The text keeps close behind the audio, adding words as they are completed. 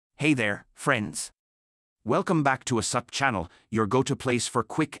Hey there, friends. Welcome back to ASUP channel, your go-to place for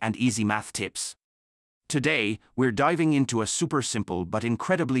quick and easy math tips. Today, we're diving into a super simple but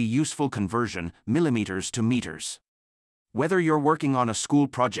incredibly useful conversion, millimeters to meters. Whether you're working on a school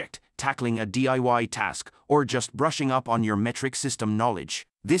project, tackling a DIY task, or just brushing up on your metric system knowledge,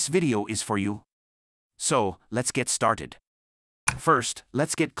 this video is for you. So, let's get started. First,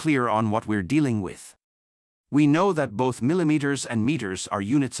 let's get clear on what we're dealing with. We know that both millimeters and meters are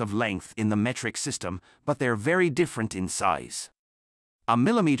units of length in the metric system, but they're very different in size. A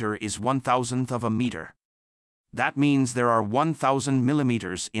millimeter is 1/1000th of a meter. That means there are 1000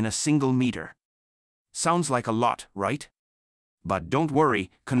 millimeters in a single meter. Sounds like a lot, right? But don't worry,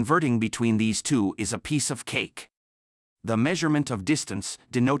 converting between these two is a piece of cake. The measurement of distance,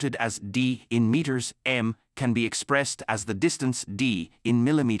 denoted as d in meters, m, can be expressed as the distance d in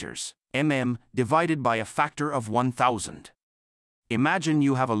millimeters, mm, divided by a factor of 1000. Imagine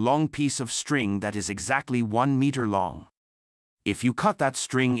you have a long piece of string that is exactly 1 meter long. If you cut that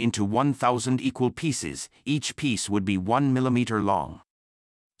string into 1000 equal pieces, each piece would be 1 millimeter long.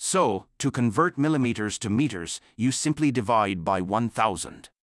 So, to convert millimeters to meters, you simply divide by 1000.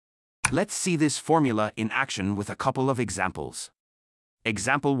 Let's see this formula in action with a couple of examples.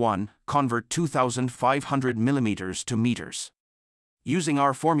 Example 1, convert 2500 millimeters to meters. Using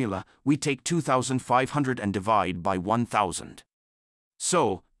our formula, we take 2500 and divide by 1000.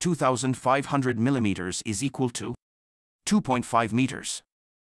 So, 2500 millimeters is equal to 2.5 meters.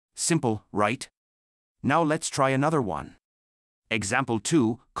 Simple, right? Now let's try another one. Example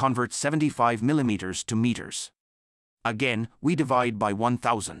 2, convert 75 millimeters to meters. Again, we divide by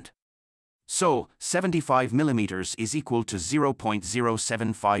 1000. So, 75 millimeters is equal to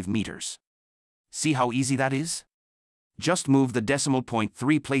 0.075 meters. See how easy that is? Just move the decimal point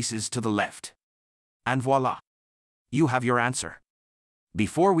 3 places to the left. And voila! You have your answer.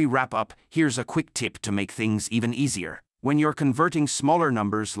 Before we wrap up, here's a quick tip to make things even easier. When you're converting smaller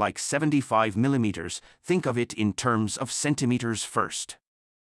numbers like 75 millimeters, think of it in terms of centimeters first.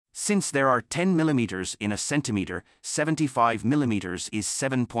 Since there are 10 millimeters in a centimeter, 75 millimeters is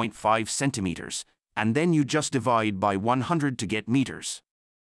 7.5 centimeters, and then you just divide by 100 to get meters.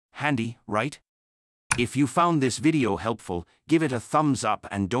 Handy, right? If you found this video helpful, give it a thumbs up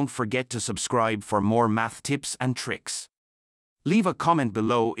and don't forget to subscribe for more math tips and tricks. Leave a comment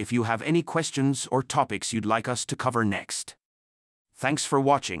below if you have any questions or topics you'd like us to cover next. Thanks for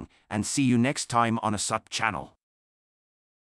watching, and see you next time on ASUP channel.